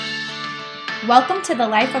Welcome to the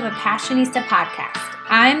Life of a Passionista podcast.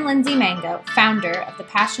 I'm Lindsay Mango, founder of the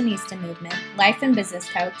Passionista Movement, life and business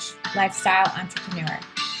coach, lifestyle entrepreneur.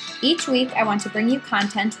 Each week, I want to bring you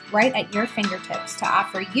content right at your fingertips to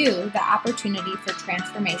offer you the opportunity for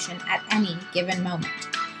transformation at any given moment,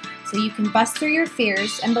 so you can bust through your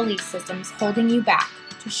fears and belief systems holding you back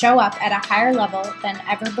to show up at a higher level than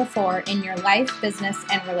ever before in your life, business,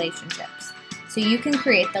 and relationships, so you can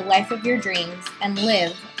create the life of your dreams and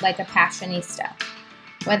live like a passionista.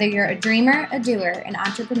 Whether you're a dreamer, a doer, an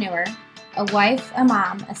entrepreneur, a wife, a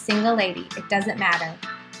mom, a single lady, it doesn't matter.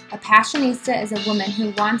 A passionista is a woman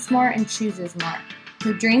who wants more and chooses more,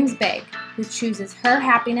 who dreams big, who chooses her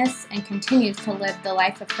happiness and continues to live the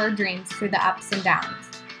life of her dreams through the ups and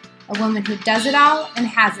downs. A woman who does it all and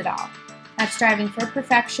has it all, not striving for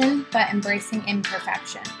perfection, but embracing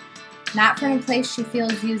imperfection. Not from a place she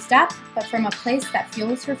feels used up, but from a place that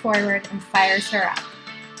fuels her forward and fires her up.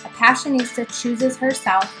 A passionista chooses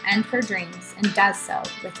herself and her dreams and does so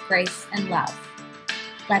with grace and love.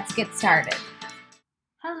 Let's get started.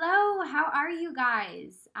 Hello, how are you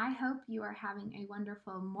guys? I hope you are having a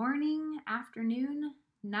wonderful morning, afternoon,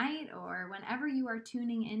 night, or whenever you are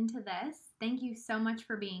tuning into this. Thank you so much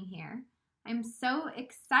for being here. I'm so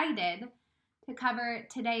excited to cover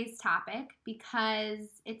today's topic because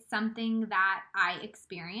it's something that I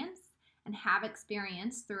experience and have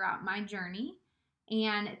experienced throughout my journey,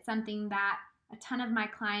 and it's something that a ton of my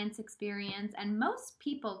clients experience and most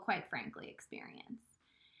people, quite frankly, experience.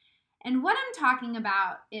 And what I'm talking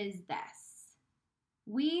about is this.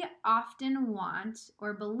 We often want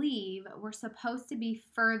or believe we're supposed to be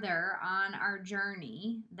further on our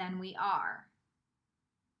journey than we are.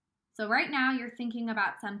 So right now you're thinking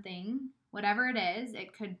about something, whatever it is.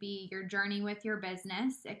 It could be your journey with your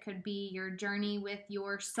business. It could be your journey with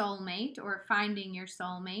your soulmate or finding your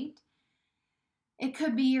soulmate. It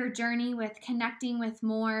could be your journey with connecting with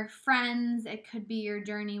more friends. It could be your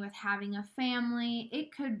journey with having a family.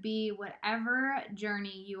 It could be whatever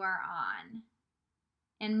journey you are on.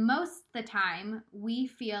 And most of the time, we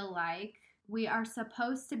feel like we are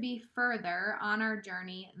supposed to be further on our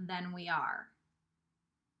journey than we are.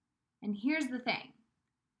 And here's the thing,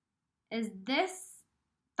 is this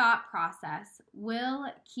thought process will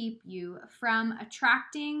keep you from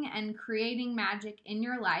attracting and creating magic in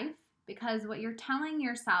your life, because what you're telling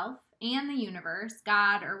yourself and the universe,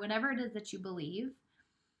 God, or whatever it is that you believe,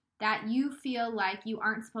 that you feel like you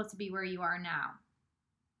aren't supposed to be where you are now.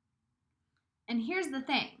 And here's the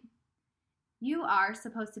thing. You are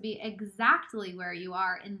supposed to be exactly where you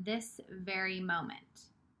are in this very moment.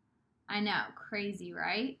 I know, crazy,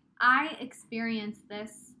 right? I experienced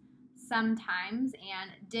this sometimes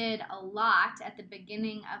and did a lot at the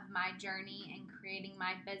beginning of my journey in creating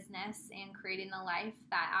my business and creating the life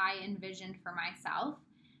that I envisioned for myself.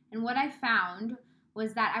 And what I found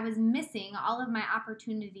was that I was missing all of my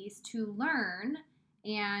opportunities to learn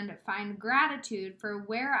and find gratitude for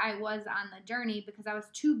where I was on the journey because I was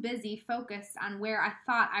too busy focused on where I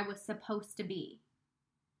thought I was supposed to be.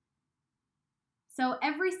 So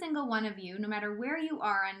every single one of you, no matter where you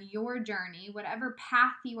are on your journey, whatever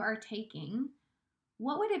path you are taking,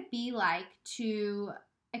 what would it be like to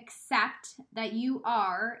accept that you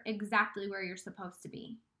are exactly where you're supposed to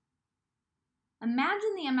be?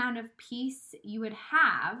 Imagine the amount of peace you would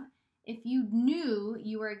have if you knew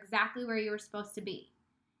you were exactly where you were supposed to be,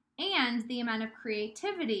 and the amount of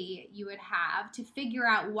creativity you would have to figure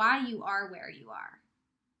out why you are where you are.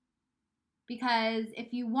 Because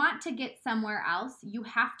if you want to get somewhere else, you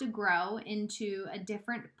have to grow into a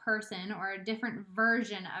different person or a different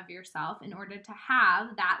version of yourself in order to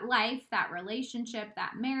have that life, that relationship,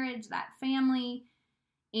 that marriage, that family,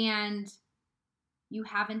 and you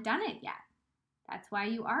haven't done it yet. That's why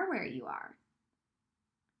you are where you are.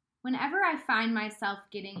 Whenever I find myself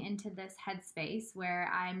getting into this headspace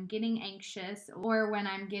where I'm getting anxious or when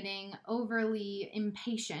I'm getting overly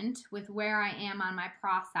impatient with where I am on my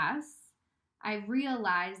process, I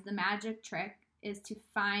realize the magic trick is to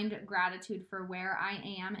find gratitude for where I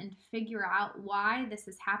am and figure out why this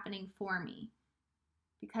is happening for me.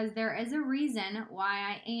 Because there is a reason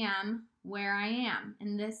why I am where I am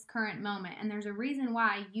in this current moment. And there's a reason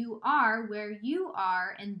why you are where you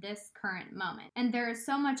are in this current moment. And there is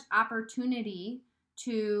so much opportunity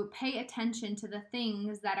to pay attention to the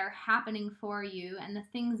things that are happening for you and the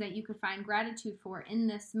things that you could find gratitude for in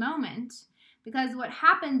this moment. Because what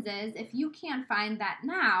happens is, if you can't find that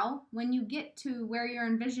now, when you get to where you're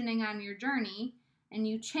envisioning on your journey and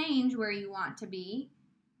you change where you want to be,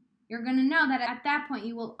 you're going to know that at that point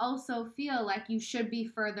you will also feel like you should be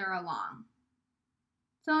further along.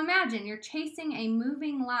 So imagine you're chasing a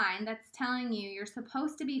moving line that's telling you you're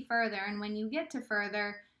supposed to be further, and when you get to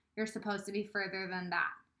further, you're supposed to be further than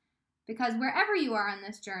that. Because wherever you are on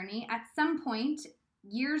this journey, at some point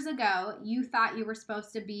years ago, you thought you were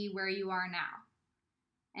supposed to be where you are now.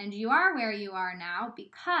 And you are where you are now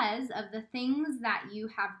because of the things that you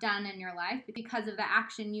have done in your life, because of the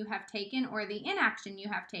action you have taken or the inaction you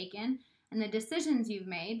have taken, and the decisions you've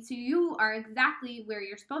made. So you are exactly where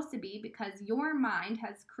you're supposed to be because your mind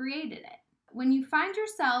has created it. When you find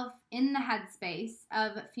yourself in the headspace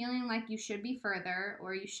of feeling like you should be further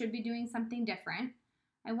or you should be doing something different,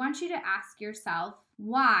 I want you to ask yourself,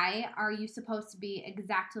 why are you supposed to be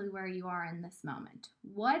exactly where you are in this moment?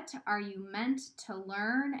 What are you meant to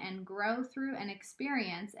learn and grow through and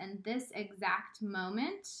experience in this exact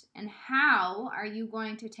moment? And how are you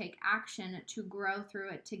going to take action to grow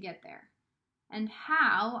through it to get there? And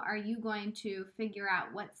how are you going to figure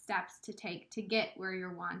out what steps to take to get where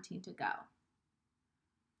you're wanting to go?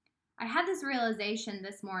 I had this realization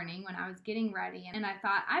this morning when I was getting ready, and I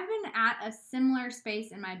thought, I've been at a similar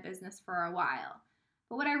space in my business for a while.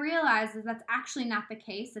 But what I realized is that's actually not the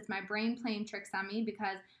case. It's my brain playing tricks on me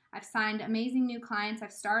because I've signed amazing new clients.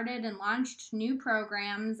 I've started and launched new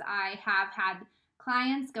programs. I have had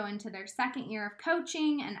clients go into their second year of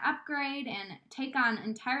coaching and upgrade and take on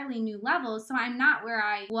entirely new levels. So I'm not where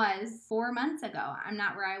I was 4 months ago. I'm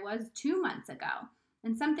not where I was 2 months ago.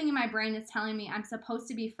 And something in my brain is telling me I'm supposed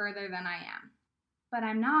to be further than I am. But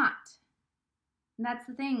I'm not. And that's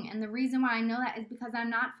the thing. And the reason why I know that is because I'm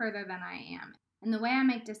not further than I am. And the way I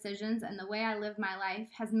make decisions and the way I live my life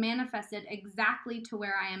has manifested exactly to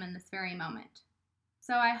where I am in this very moment.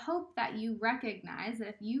 So I hope that you recognize that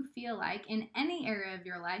if you feel like in any area of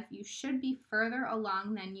your life you should be further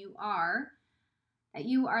along than you are, that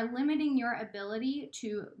you are limiting your ability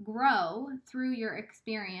to grow through your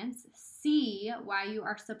experience, see why you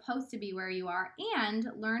are supposed to be where you are, and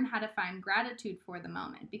learn how to find gratitude for the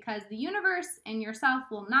moment. Because the universe and yourself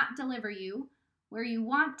will not deliver you where you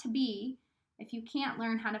want to be if you can't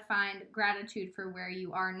learn how to find gratitude for where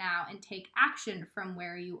you are now and take action from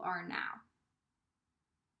where you are now.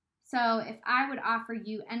 So if I would offer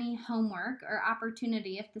you any homework or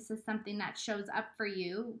opportunity, if this is something that shows up for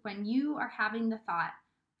you, when you are having the thought,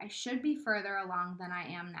 I should be further along than I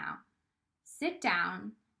am now, sit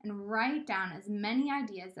down and write down as many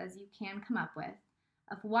ideas as you can come up with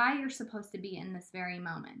of why you're supposed to be in this very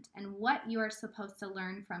moment and what you are supposed to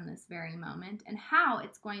learn from this very moment and how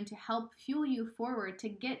it's going to help fuel you forward to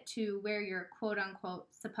get to where you're quote unquote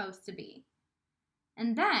supposed to be.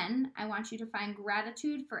 And then I want you to find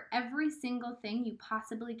gratitude for every single thing you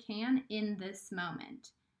possibly can in this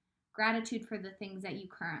moment. Gratitude for the things that you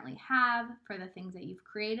currently have, for the things that you've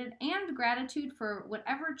created, and gratitude for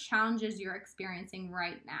whatever challenges you're experiencing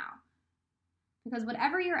right now. Because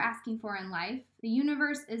whatever you're asking for in life, the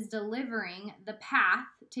universe is delivering the path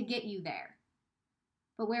to get you there.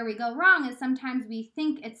 But where we go wrong is sometimes we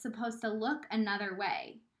think it's supposed to look another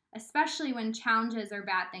way. Especially when challenges or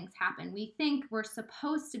bad things happen. We think we're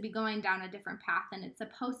supposed to be going down a different path and it's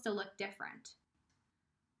supposed to look different.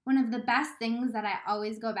 One of the best things that I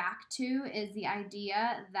always go back to is the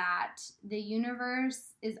idea that the universe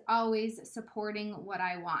is always supporting what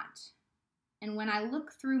I want. And when I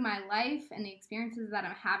look through my life and the experiences that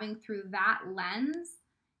I'm having through that lens,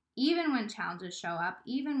 even when challenges show up,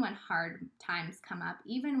 even when hard times come up,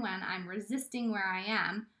 even when I'm resisting where I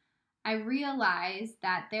am, I realize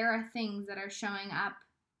that there are things that are showing up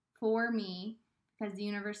for me because the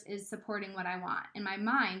universe is supporting what I want. And my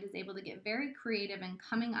mind is able to get very creative in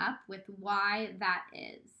coming up with why that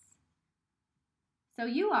is. So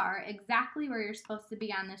you are exactly where you're supposed to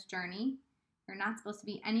be on this journey. You're not supposed to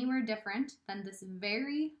be anywhere different than this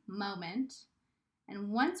very moment. And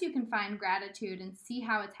once you can find gratitude and see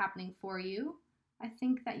how it's happening for you, I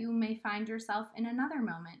think that you may find yourself in another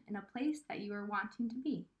moment, in a place that you are wanting to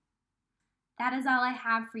be. That is all I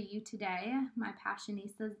have for you today, my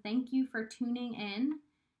Passionistas. Thank you for tuning in.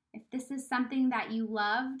 If this is something that you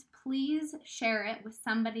loved, please share it with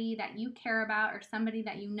somebody that you care about or somebody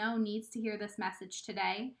that you know needs to hear this message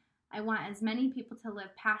today. I want as many people to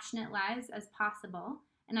live passionate lives as possible,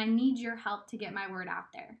 and I need your help to get my word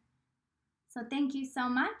out there. So thank you so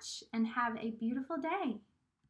much, and have a beautiful day.